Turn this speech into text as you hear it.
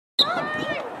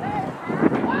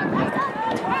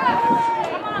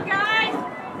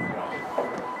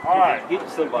All right, get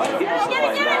somebody. Get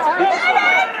somebody.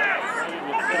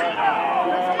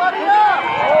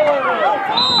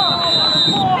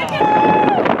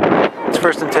 It's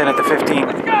 1st and 10 at the 15.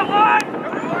 Let's go, boys!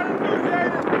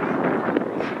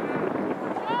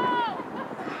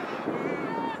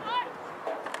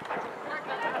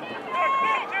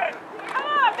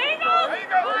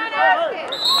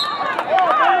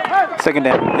 Second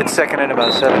down. It's 2nd and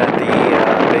about 7 at the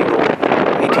Bengal 18.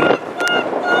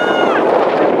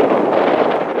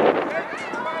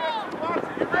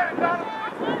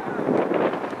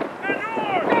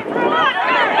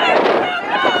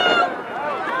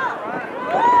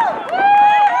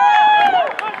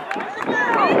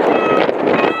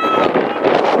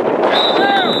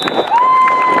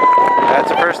 That's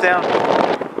a 1st down.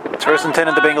 It's 1st and 10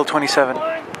 at the Bengal 27.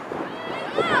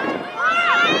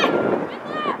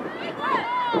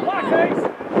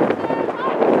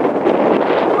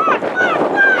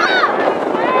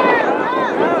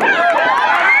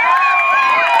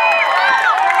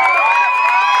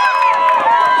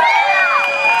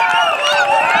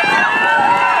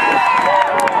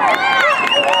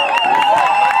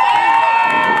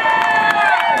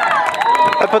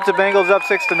 That puts the Bengals up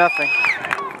 6-0.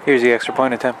 Here's the extra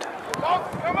point attempt.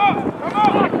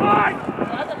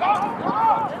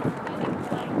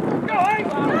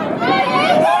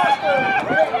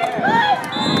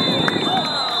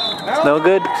 It's no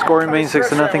good. Score remains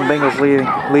 6-0. Bengals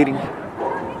leading.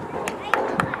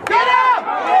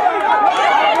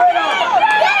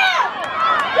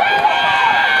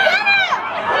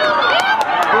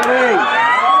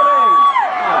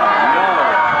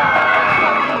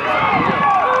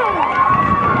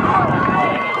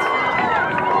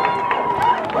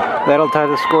 That'll tie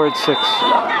the score at 6.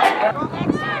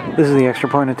 This is the extra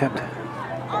point attempt.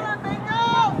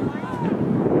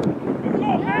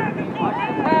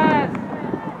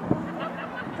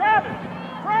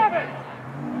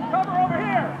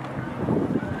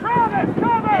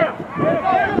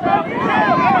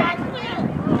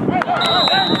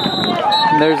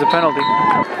 And there's a penalty.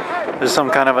 There's some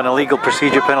kind of an illegal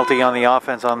procedure penalty on the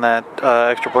offense on that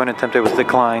extra point attempt. It was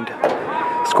declined.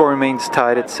 Score remains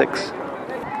tied at 6.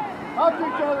 Touch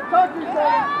each other, touch each other.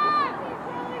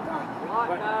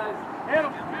 Hit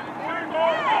him.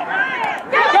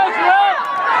 Get it, coach, you're up.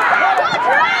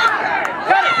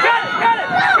 Got it, got it, got it,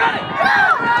 got it.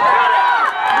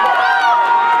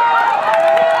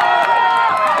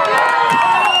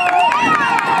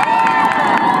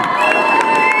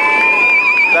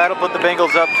 That'll put the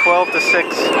Bengals up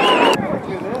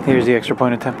 12-6. Here's the extra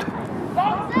point attempt.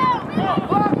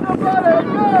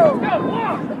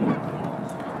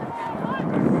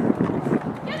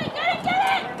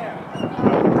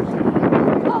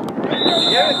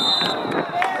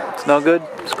 It's no good.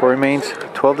 Score remains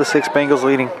 12-6. Bengals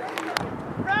leading.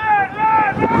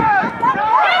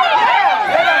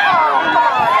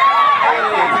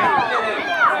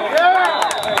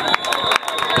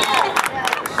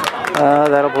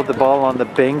 That'll put the ball on the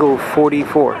Bengal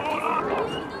 44.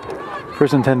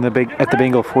 1st and 10 at the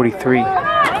Bengal 43.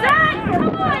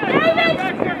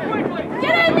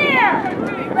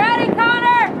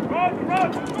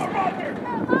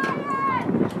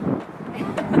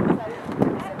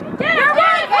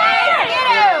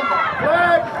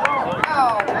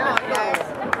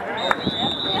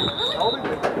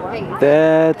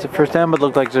 That's a 1st down, but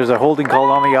looked like there's a holding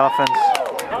call on the offense.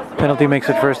 Penalty makes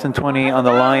it 1st and 20 on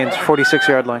the Lions'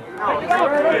 46-yard line.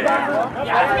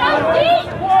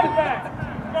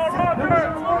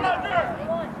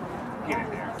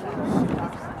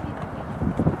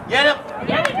 Get him!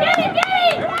 Get him! Get him!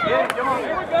 Get him!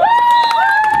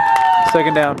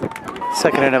 2nd down.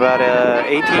 2nd and about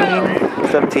 18,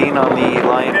 17 on the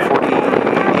Lion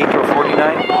 48 or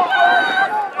 49.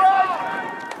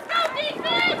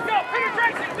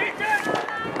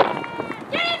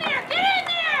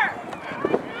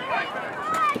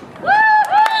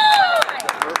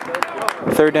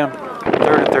 Third down.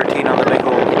 3rd and 13 on the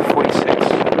Bengal 46.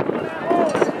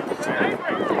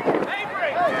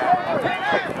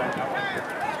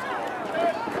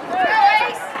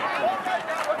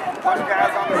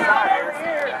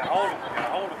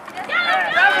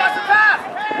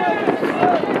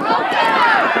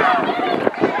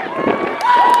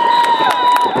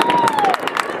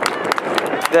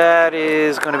 That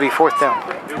is going to be 4th down.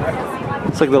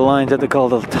 It's like the Lions had to call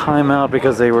the timeout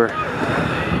because they were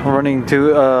running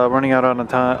out on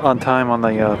time on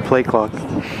the play clock.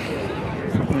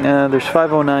 There's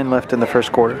 5:09 left in the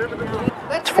 1st quarter.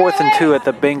 It's 4th and 2 at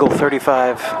the Bengal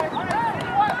 35.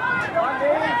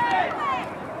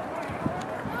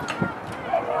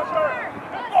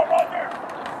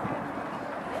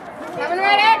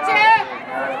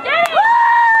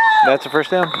 That's a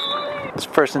first down. It's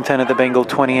 1st and 10 at the Bengal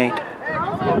 28. Go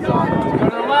to the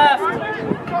left. Go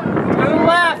to the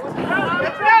left.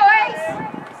 Let's go, Ace!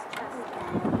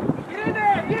 Get in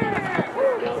there! Get in there!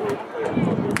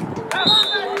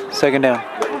 2nd down.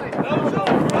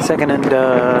 2nd and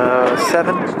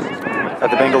 7 at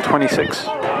the Bengal 26.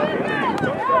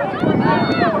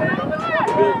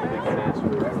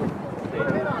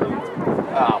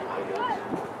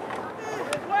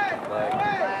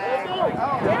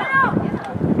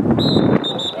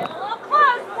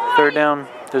 Third down,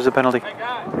 there's a penalty. There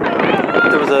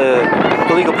was a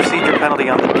illegal procedure penalty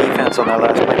on the defense on that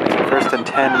last play. 1st and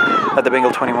 10 at the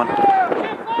Bengal 21.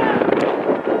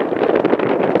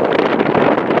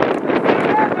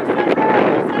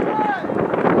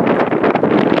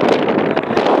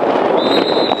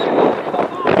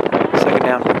 Second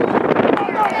down.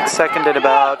 2nd at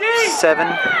about 7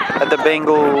 at the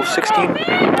Bengal 16.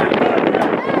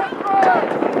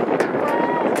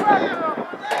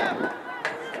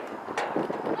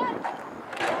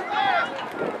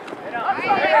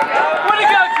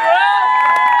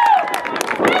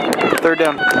 Third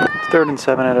down. 3rd and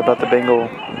 7 at about the Bengal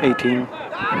 18.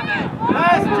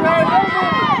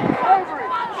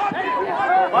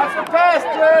 Watch the pass,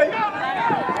 Jay.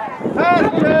 Pass,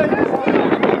 Jay.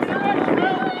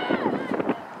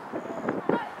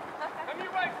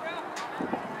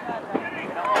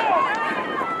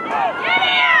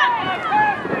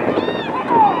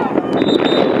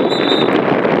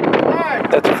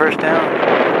 That's a first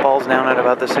down. Ball's down at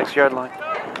about the 6-yard line.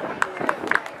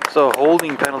 So a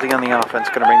holding penalty on the offense,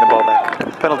 going to bring the ball back.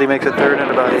 Penalty makes it 3rd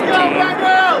and about 18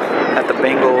 at the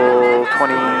Bengal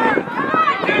 28.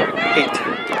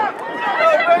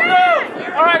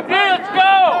 All right, D, let's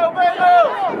go.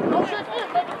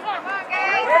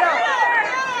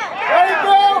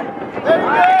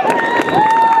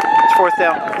 It's 4th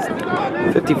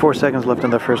down. 54 seconds left in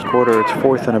the first quarter. It's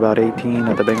 4th and about 18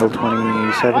 at the Bengal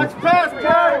 27.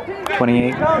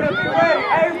 28.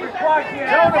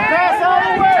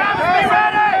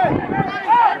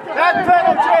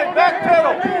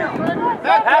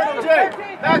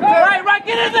 Right,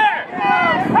 get in there!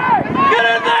 Get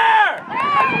in there!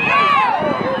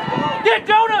 Get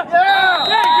Jonah!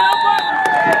 Yeah!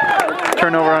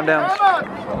 Turnover on downs.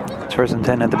 It's 1st and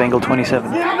 10 at the Bengal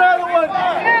 27.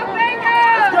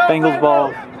 Bengals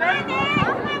ball.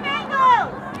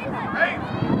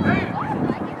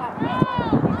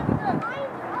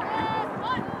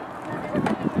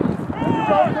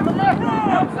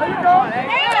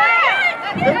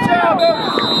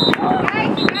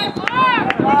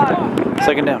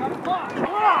 Second down.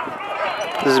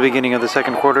 This is the beginning of the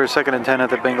second quarter. 2nd and 10 at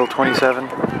the Bengal 27.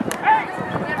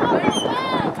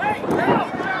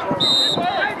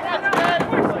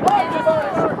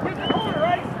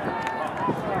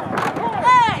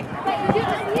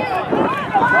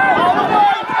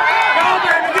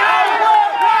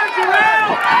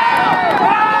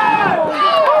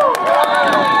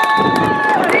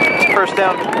 First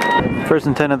down. 1st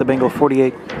and 10 at the Bengal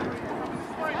 48.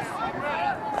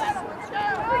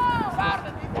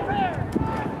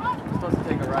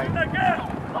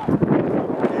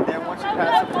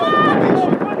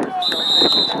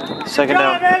 Second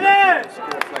down.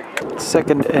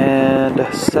 2nd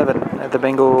and 7 at the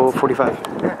Bengal 45.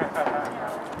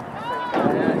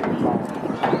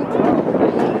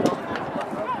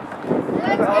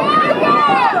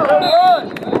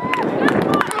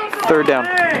 Third down.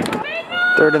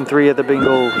 3rd and 3 at the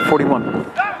Bengal 41.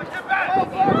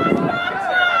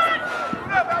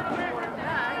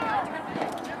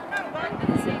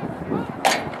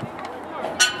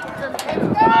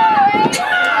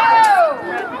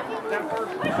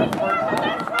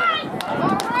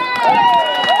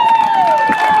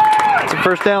 It's a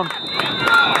first down.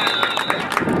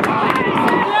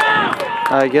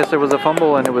 I guess there was a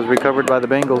fumble and it was recovered by the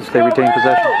Bengals. They retained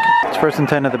possession. It's 1st and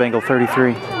 10 at the Bengal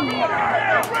 33.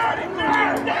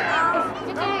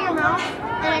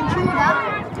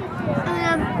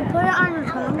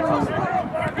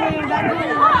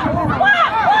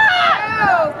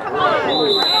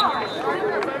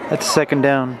 That's 2nd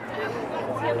down.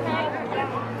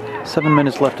 7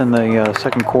 minutes left in the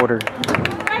second quarter.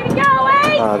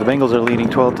 The Bengals are leading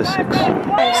 12-6.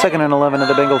 2nd and 11 at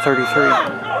the Bengal 33.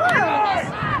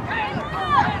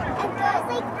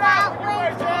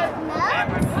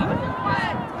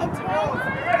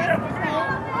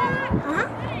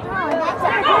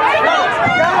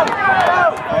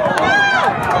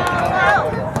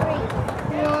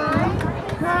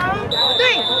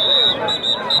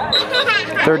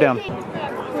 Third down. I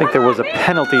think there was a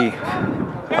penalty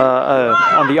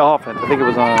on the offense. I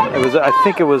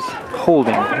think it was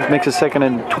holding. It makes it 2nd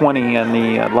and 20 and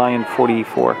the Lion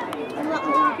 44.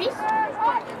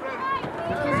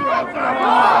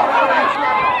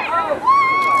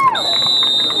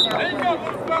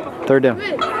 Third down.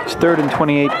 It's 3rd and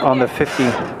 28 on the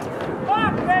 50.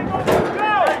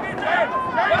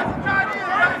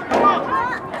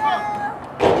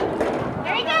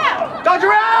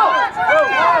 Dodger out!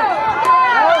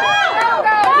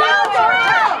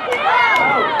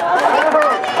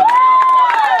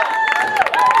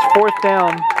 4th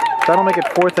down. That'll make it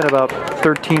 4th and about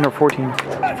 13 or 14.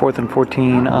 4th and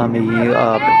 14 on the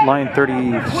Lion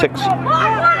 36. Let's go,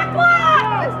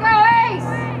 Ace!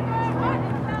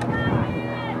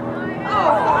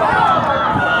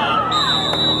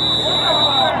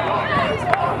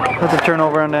 That's a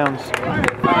turnover on downs.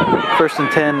 1st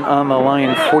and 10 on the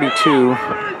Lion 42.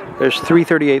 There's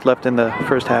 3:38 left in the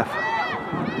first half.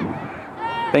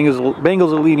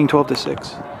 Bengals are leading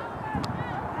 12-6.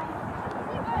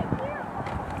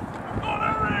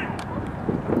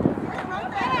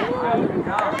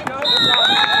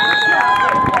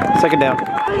 Second down.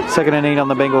 2nd and 8 on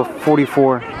the Bengal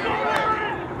 44. Same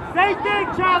thing,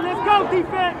 John. Let's go,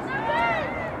 defense.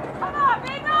 Come on,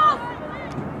 Bengals!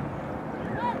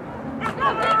 Let's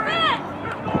go, defense!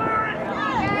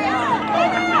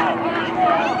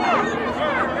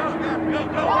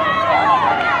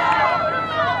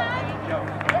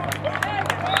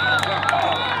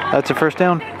 That's a first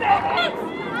down.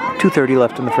 2:30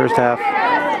 left in the first half.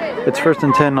 It's 1st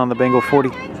and 10 on the Bengal 40.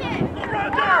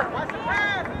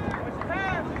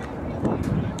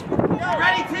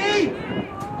 Ready, team?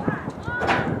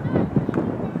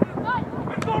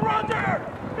 Let's go, Roger!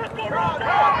 Let's go, Roger!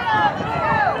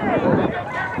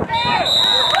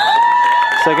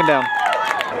 Second down.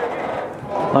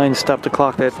 Lions stopped the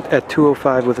clock at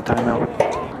 2:05 with a timeout.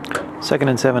 2nd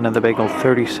and 7 at the Bengal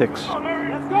 36.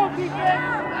 Let's go, defense!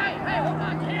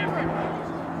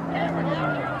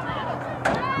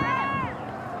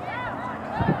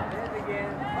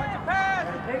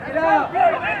 Take it out!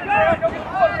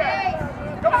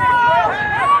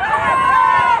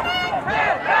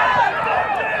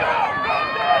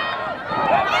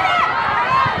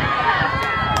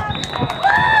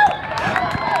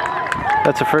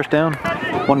 That's a first down.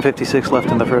 1:56 left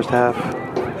in the first half.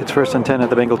 It's 1st and 10 at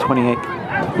the Bengal 28.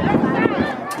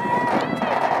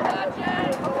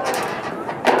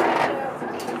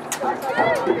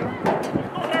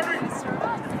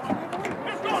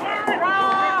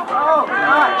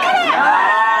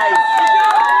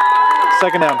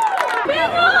 Second down.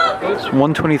 It's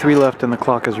 1:23 left and the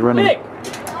clock is running. Nick!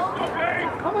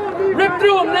 Rip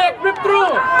through him, Nick! Rip through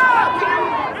him!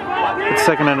 It's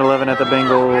 2nd and 11 at the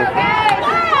Bengal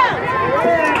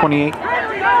 28.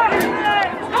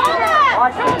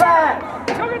 Watch your back!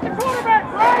 Go get the quarterback!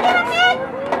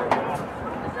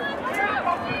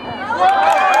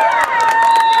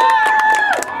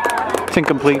 It's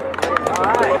incomplete.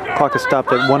 Clock is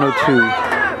stopped at 1:02.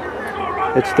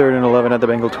 It's 3rd and 11 at the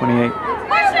Bengal 28.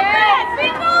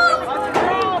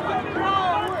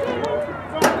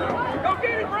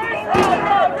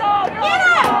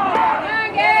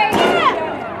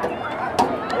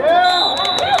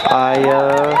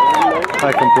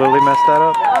 I completely messed that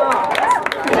up.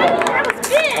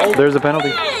 There's a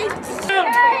penalty.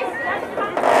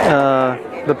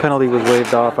 The penalty was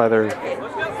waved off. There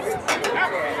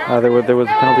was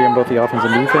a penalty on both the offense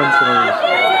and defense, and it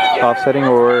was offsetting,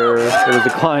 or it was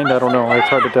declined. I don't know. It's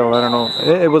hard to tell. I don't know.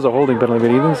 It was a holding penalty, but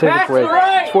he didn't say which way.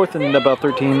 It's 4th and about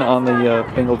 13 on the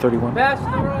Bengal 31. Pass to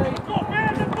the right.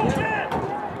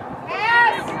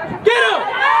 Get him!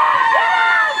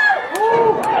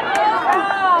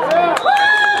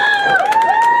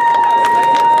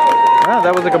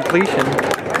 That was a completion.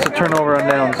 It's a turnover on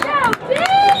downs.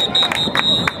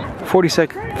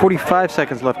 45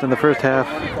 seconds left in the first half.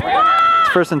 It's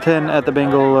 1st and 10 at the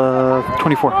Bengal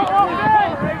 24. All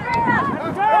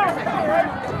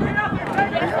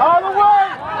the way!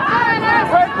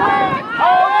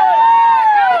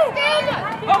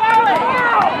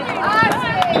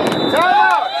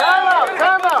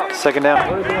 Second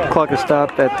down. Clock is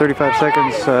stopped at 35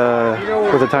 seconds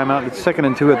with a timeout. It's 2nd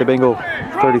and 2 at the Bengal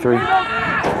 33.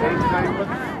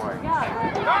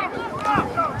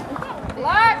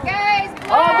 Block, guys!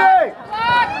 All day!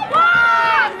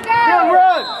 Block! Good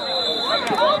run!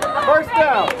 First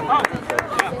down!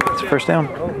 It's a first down.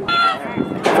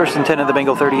 1st and 10 at the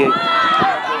Bengal 38.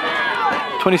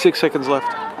 26 seconds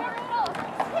left.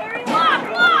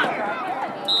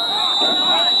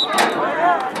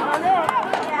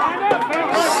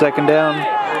 Second down.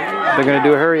 They're going to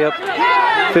do a hurry up.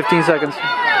 15 seconds.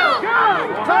 Hurry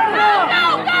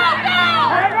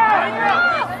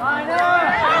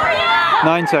up!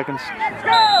 9 seconds.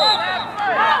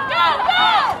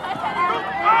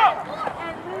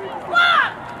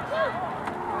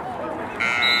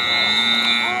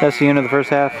 That's the end of the first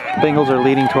half. Bengals are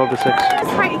leading 12-6.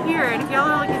 It's right here, and if y'all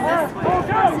are looking this way.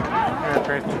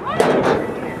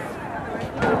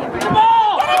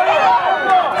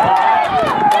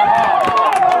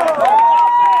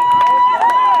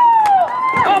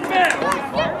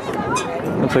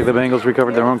 Looks like the Bengals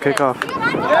recovered their own kickoff.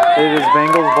 It is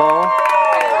Bengals ball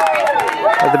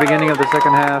at the beginning of the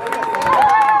second half.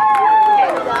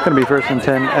 It's going to be 1st and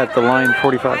 10 at the line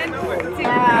 45. Can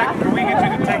we get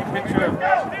you to take a picture of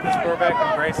this quarterback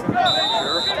and Grayson?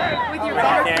 Sure. With your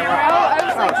better camera? I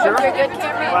was like, Sure. with your good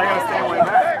camera? Well, I gotta stay way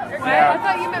back. I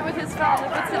thought you meant with his phone.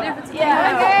 What's the difference?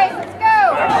 Yeah. Okay, let's go.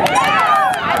 I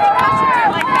think I should do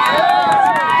it like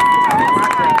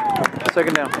that.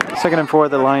 Second down. 2nd and 4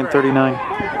 at the line 39.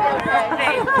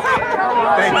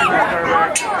 Thank you, Mr.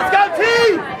 Let's go,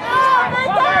 team!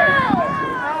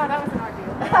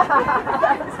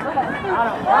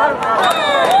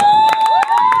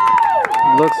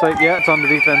 Looks like, yeah, it's on the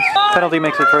defense. Penalty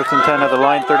makes it 1st and 10 at the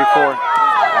line 34.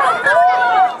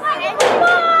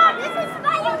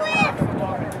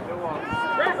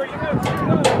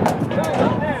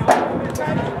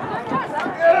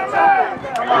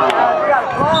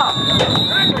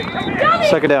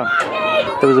 Second down.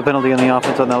 There was a penalty on the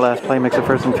offense on that last play. Makes it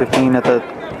 1st and 15 at the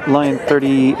line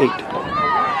 38.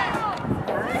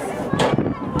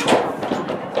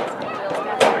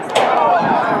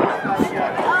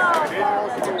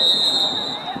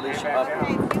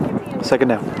 Second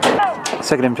down.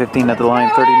 2nd and 15 at the line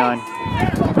 39.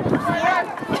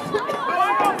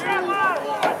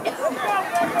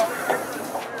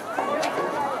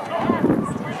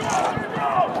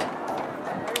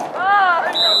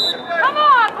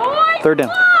 Third down.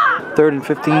 3rd and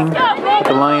 15 at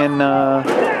the line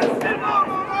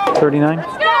 39.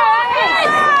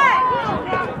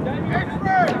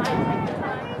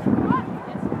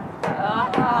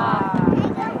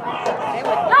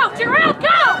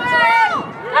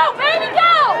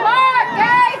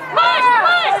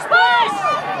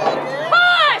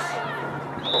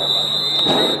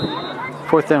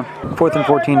 Fourth down. 4th and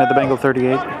 14 at the Bengal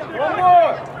 38.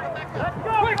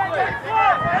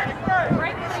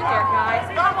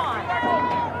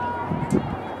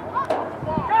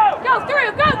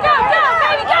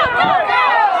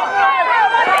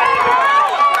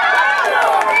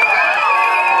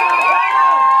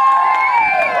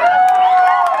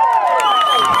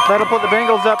 That'll put the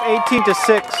Bengals up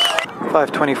 18-6.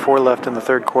 5:24 left in the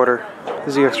 3rd quarter. This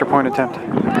is the extra point attempt.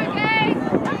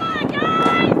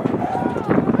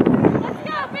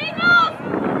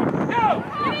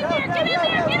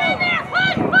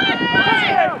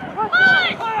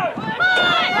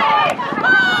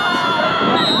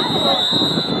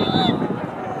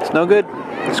 It's no good.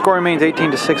 The score remains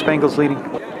 18-6. Bengals leading.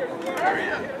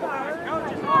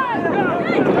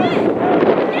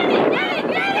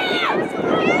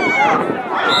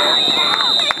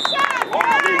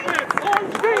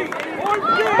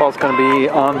 Ball's going to be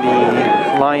on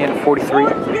the line 43.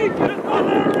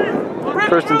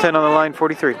 1st and 10 on the line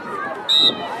 43.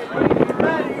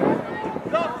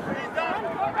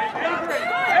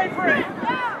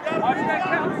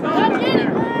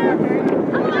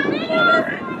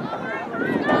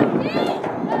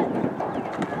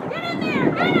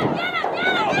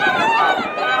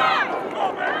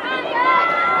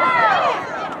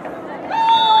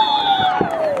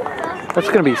 That's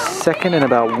going to be 2nd and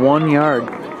about 1 yard.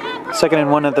 2nd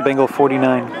and 1 at the Bengal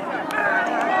 49.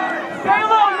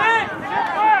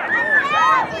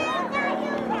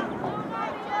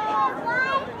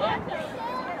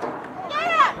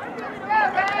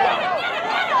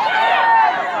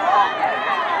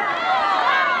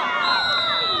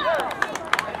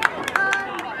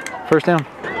 First down.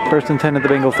 1st and 10 at the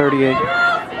Bengal 38.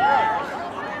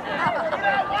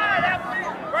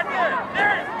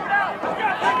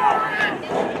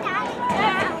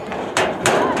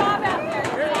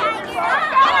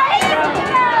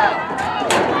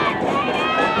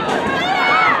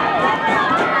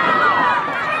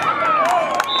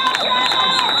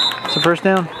 First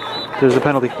down, there's a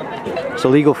penalty. It's a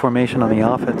legal formation on the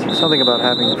offense. Something about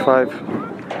having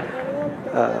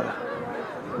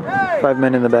five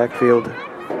men in the backfield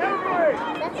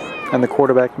and the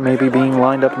quarterback maybe being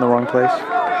lined up in the wrong place.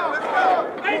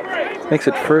 Makes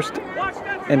it 1st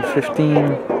and 15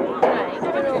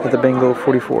 at the Bengal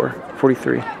 43.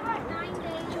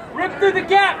 Rip through the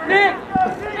gap, Nick!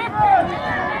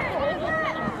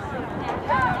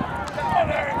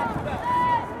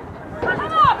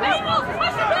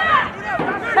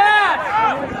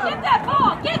 Get that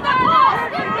ball! Get that ball!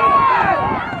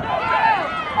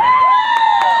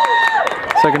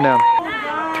 Second down.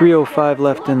 3:05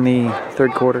 left in the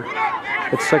third quarter.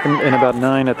 It's second and about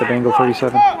 9 at the Bengal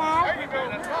 37.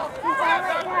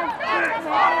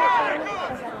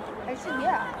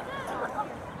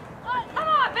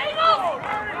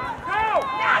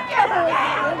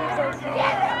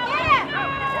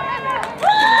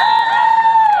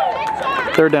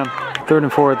 Third down. 3rd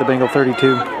and 4 at the Bengal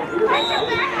 32.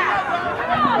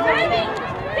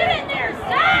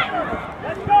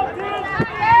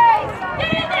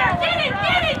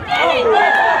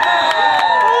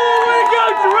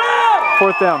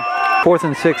 Fourth down. 4th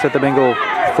and 6 at the Bengal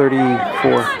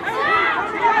 34.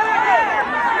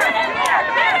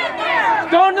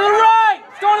 Going to the right!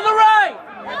 Going to the right!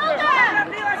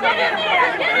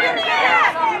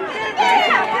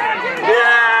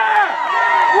 Yeah!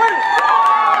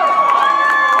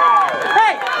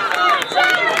 Hey!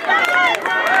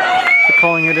 They're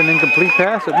calling it an incomplete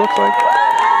pass, it looks like.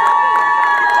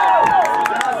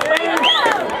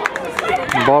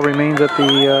 The ball remains at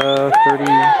the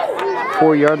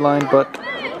 34-yard line, but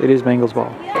it is Bengals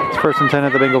ball. It's 1st and 10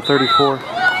 at the Bengal 34.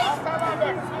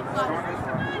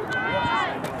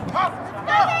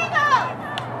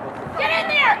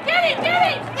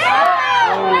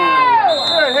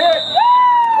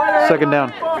 Second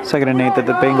down. 2nd and 8 at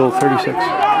the Bengal 36.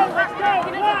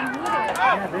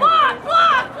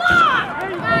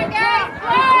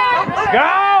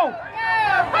 Go!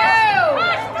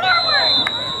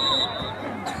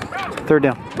 Third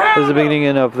down. This is the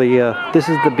beginning of the. This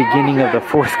is the beginning of the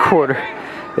fourth quarter.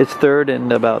 It's 3rd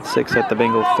and about 6 at the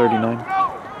Bengal 39.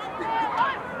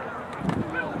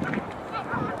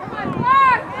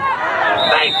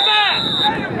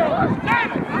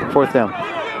 Fourth down.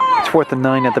 It's 4th and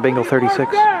 9 at the Bengal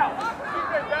 36.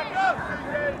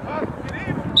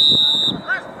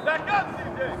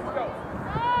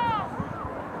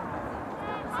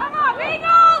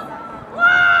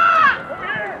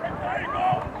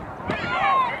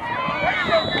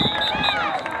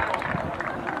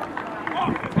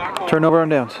 Turnover on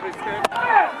downs.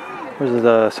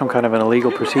 There's some kind of an illegal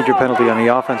procedure penalty on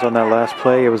the offense on that last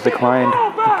play. It was declined.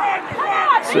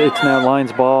 So it's now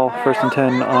Lions ball, 1st and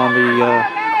 10 on the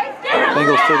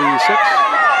Bengals 36.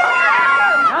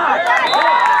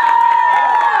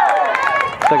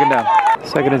 Second down.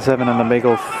 2nd and 7 on the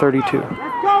Bengals 32.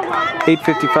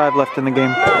 8:55 left in the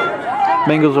game.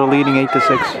 Bengals are leading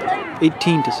 8-6.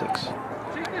 18-6.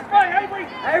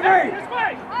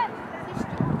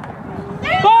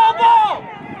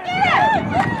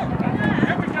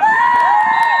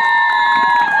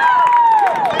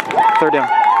 Third down.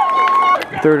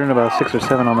 3rd and about 6 or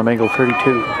 7 on the Bengal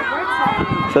 32.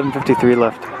 7:53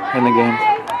 left in the game.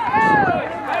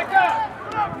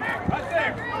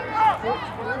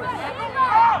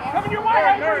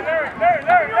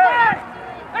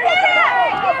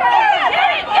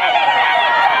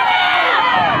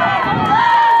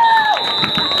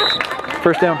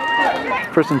 First down.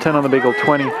 1st and 10 on the Bengal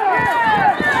 20.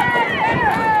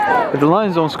 If the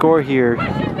Lions don't score here,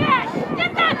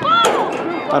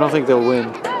 I don't think they'll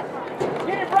win.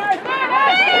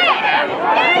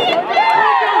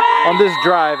 On this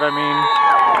drive, I mean,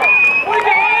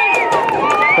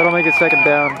 that'll make it second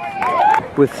down.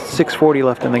 With 6:40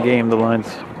 left in the game, the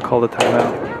Lions called a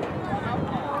timeout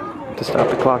to stop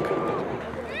the clock.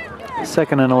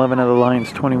 2nd and 11 of the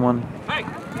Lions 21.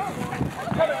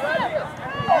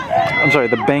 I'm sorry,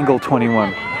 the Bengal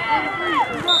 21.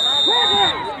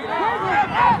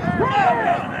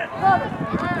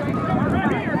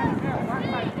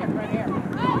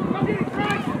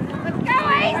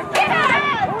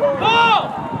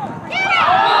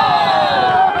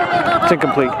 It's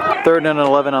incomplete. 3rd and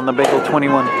 11 on the Bengal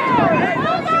 21. Get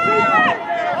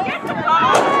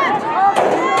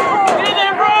in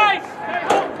there, Bryce!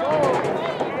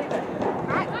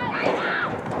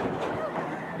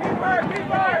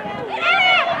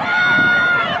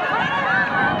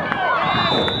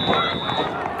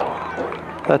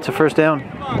 That's a first down.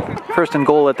 1st and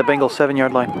goal at the Bengals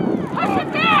 7-yard line.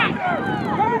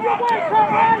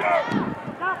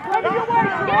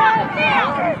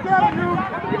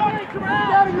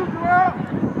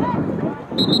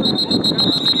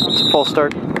 It's a false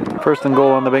start. 1st and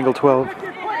goal on the Bengal 12.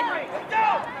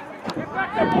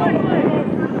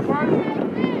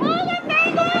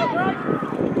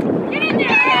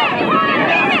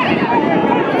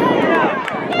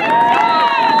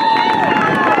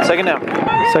 Second down.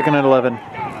 2nd and 11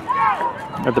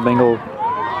 at the Bengal.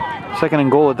 2nd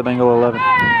and goal at the Bengal 11.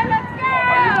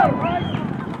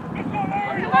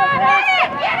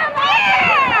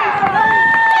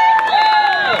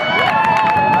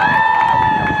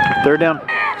 Third down.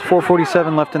 It's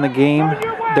 4:47 left in the game.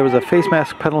 there was a face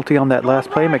mask penalty on that last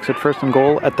play. Makes it 1st and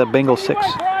goal at the Bengals 6.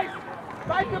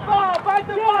 Bite the ball! Bite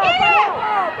the ball! Bite the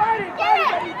ball! Bite it!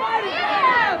 Bite it! Bite it!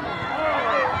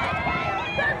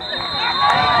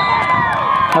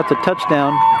 That's a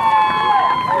touchdown.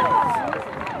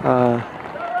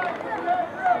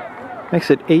 Makes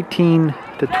it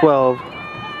 18-12.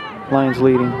 Lions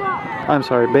leading. I'm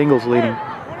sorry, Bengals leading.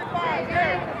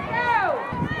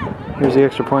 Here's the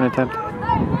extra point attempt.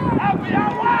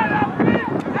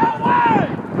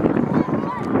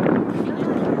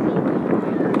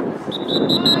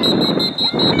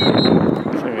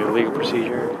 It's like a legal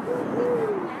procedure.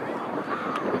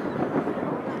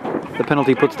 The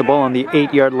penalty puts the ball on the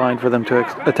 8-yard line for them to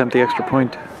attempt the extra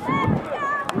point.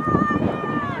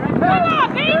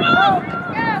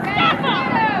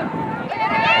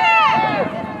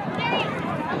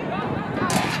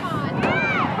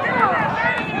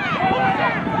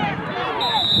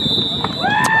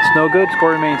 It's no good.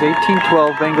 Score remains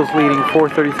 18-12. Bengals leading.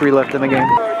 4:33 left in the game.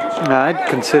 Now, I'd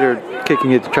consider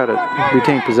kicking it to try to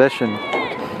retain possession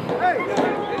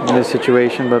in this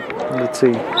situation, but let's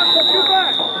see.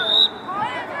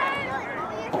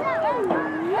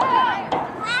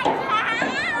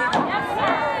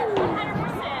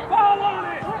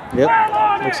 Yep,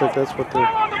 looks like that's what they're...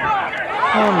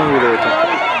 Oh, maybe they're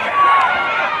attempting.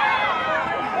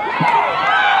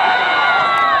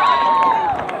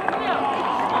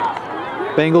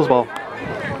 Bengals ball.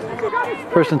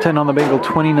 1st and 10 on the Bengal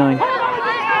 29.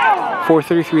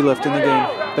 4:33 left in the game.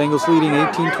 Bengals leading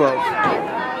 18-12.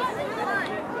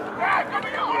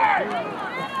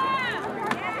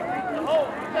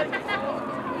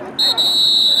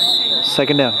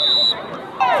 Second down.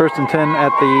 1st and 10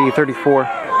 at the 34.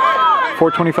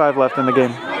 4:25 left in the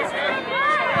game.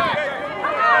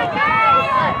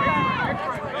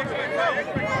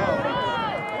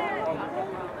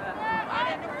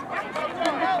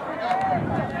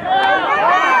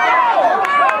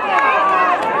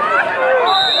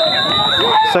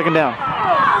 Second down.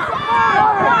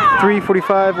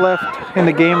 3:45 left in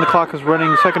the game. The clock is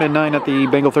running. 2nd and 9 at the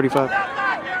Bengal 35.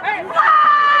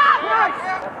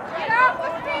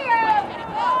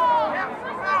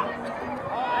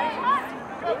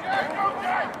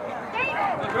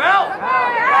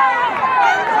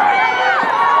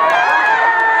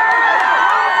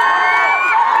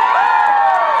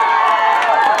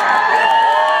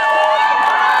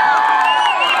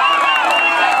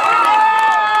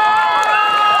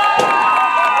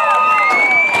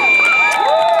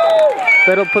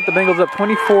 That'll put the Bengals up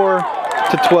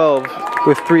 24-12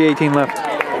 with 3:18 left.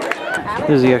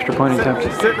 Here's the extra point attempt.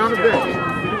 Sitting on the bench.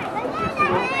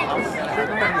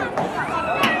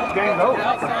 Game over.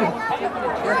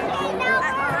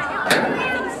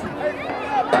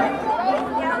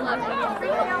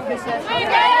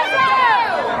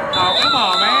 Oh, come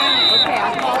on,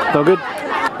 man. No good.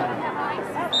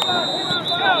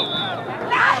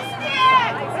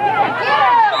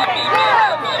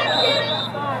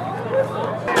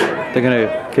 They're going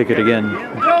to kick it again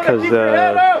because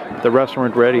the refs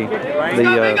weren't ready.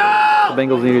 The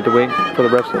Bengals needed to wait for the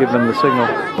refs to give them the signal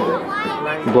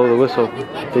and blow the whistle.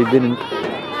 They didn't,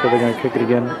 so they're going to kick it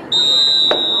again.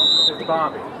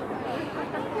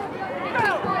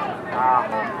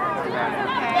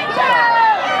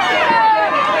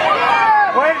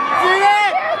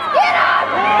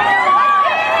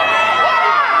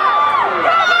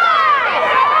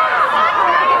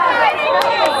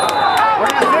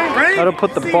 That'll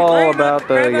put the ball about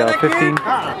the 15.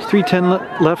 There's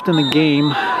 3:10 left in the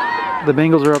game. The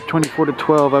Bengals are up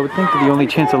 24-12. I would think that the only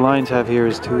chance the Lions have here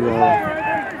is to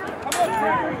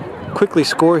quickly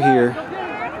score here.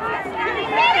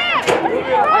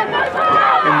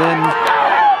 And then,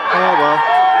 oh well.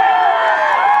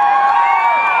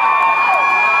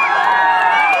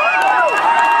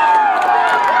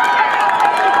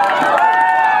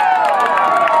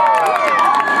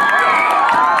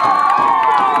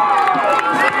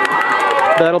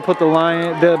 That'll put the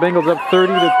Bengals up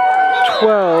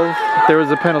 30-12. There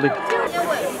was a penalty.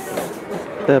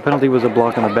 That penalty was a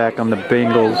block on the back on the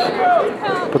Bengals.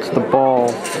 Puts the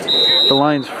ball, the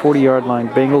Lions 40-yard line.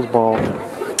 Bengals ball.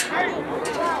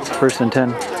 1st and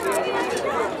 10.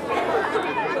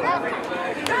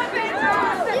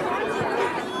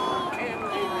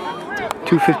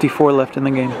 .254 left in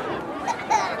the game.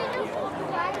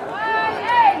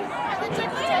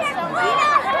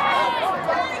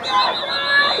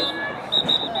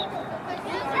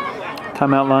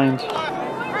 Timeout Lions.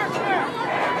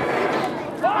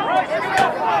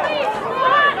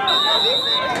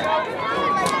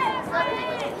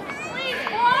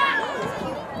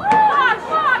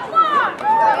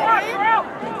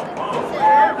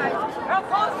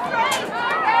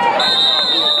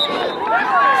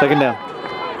 Second down.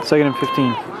 2nd and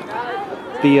 15.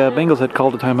 The Bengals had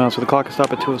called a timeout, so the clock is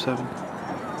stopped at 2:07.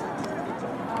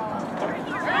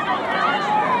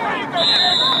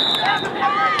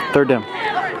 Third down.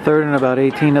 3rd and about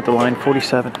 18 at the line,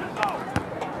 47.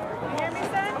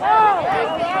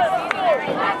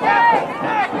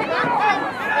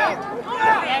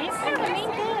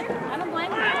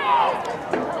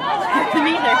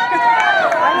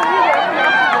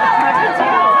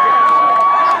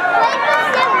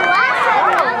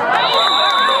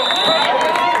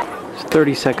 There's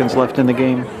 30 seconds left in the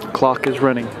game. Clock is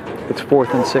running. It's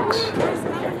 4th and 6.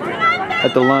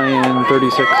 At the line,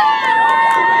 36.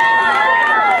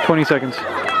 20 seconds.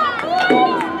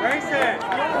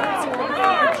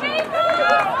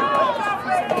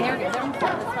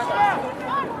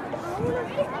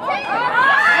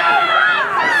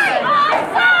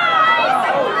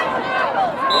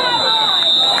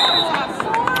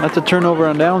 That's a turnover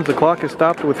on downs. The clock is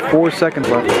stopped with 4 seconds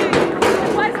left.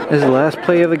 This is the last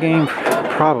play of the game,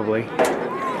 probably.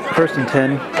 1st and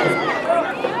 10.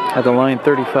 At the line,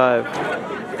 35.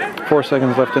 4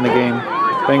 seconds left in the game.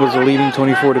 Bengals are leading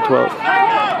 24-12.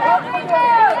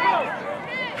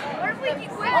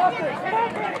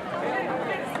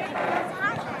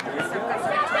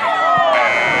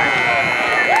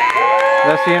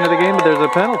 That's the end of the game, but there's a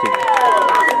penalty.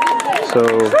 So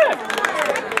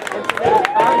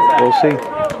we'll see.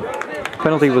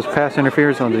 Penalty was pass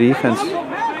interference on the defense.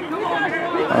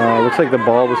 Looks like the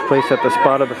ball was placed at the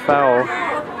spot of the foul,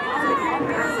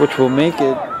 which will make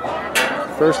it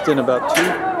 1st and about 2.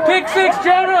 Pick 6,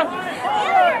 Jonah!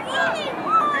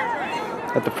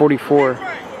 At the 44.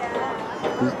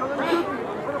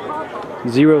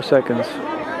 0 seconds.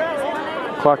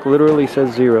 Clock literally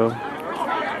says 0.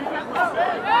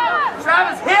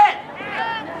 Travis, hit!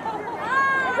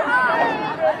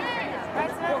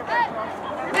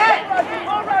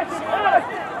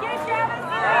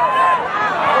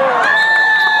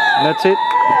 And that's it.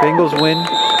 The Bengals win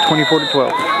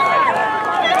 24-12.